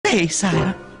say,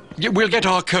 sire? We'll get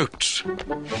our coats.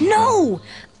 No!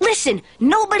 Listen,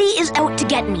 nobody is out to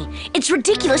get me. It's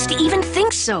ridiculous to even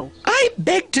think so. I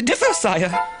beg to differ,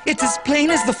 sire. It's as plain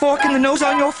as the fork in the nose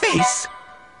on your face.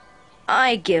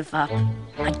 I give up.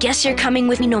 I guess you're coming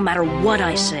with me no matter what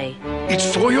I say.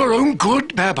 It's for your own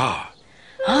good, Babar.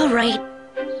 All right,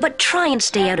 but try and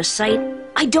stay out of sight.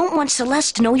 I don't want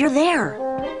Celeste to know you're there.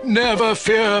 Never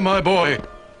fear, my boy.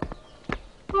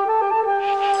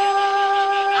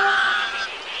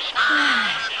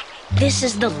 This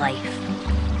is the life.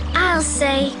 I'll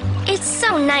say, it's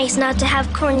so nice not to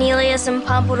have Cornelius and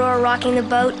Pompadour rocking the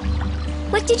boat.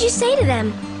 What did you say to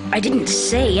them? I didn't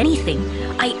say anything.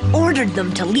 I ordered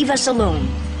them to leave us alone.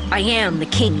 I am the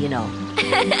king, you know.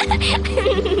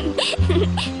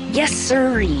 Yes,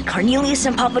 sirree. Cornelius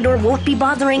and Pompadour won't be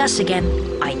bothering us again.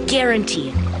 I guarantee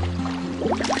it.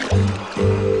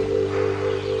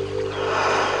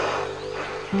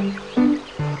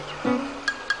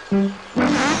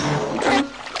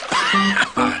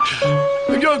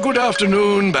 Good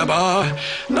afternoon, Babar.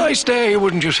 Nice day,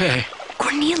 wouldn't you say?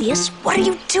 Cornelius, what are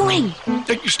you doing?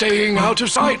 Staying out of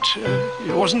sight.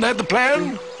 Wasn't that the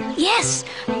plan? Yes,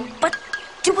 but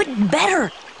do it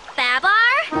better. Babar?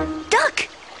 Duck!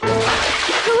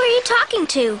 Who are you talking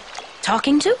to?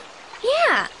 Talking to?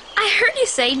 Yeah, I heard you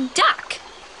say duck.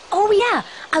 Oh, yeah,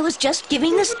 I was just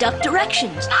giving this duck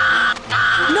directions.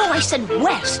 No, I said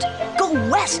west. Go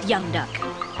west, young duck.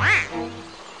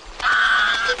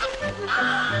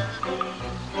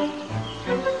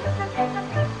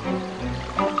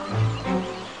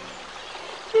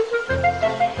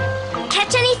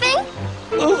 Catch anything?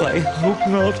 Oh, I hope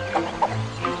not.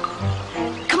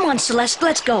 Come on, Celeste,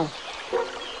 let's go.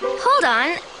 Hold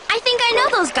on, I think I know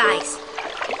those guys.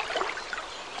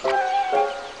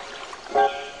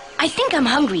 I think I'm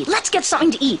hungry. Let's get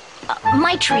something to eat.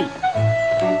 My treat.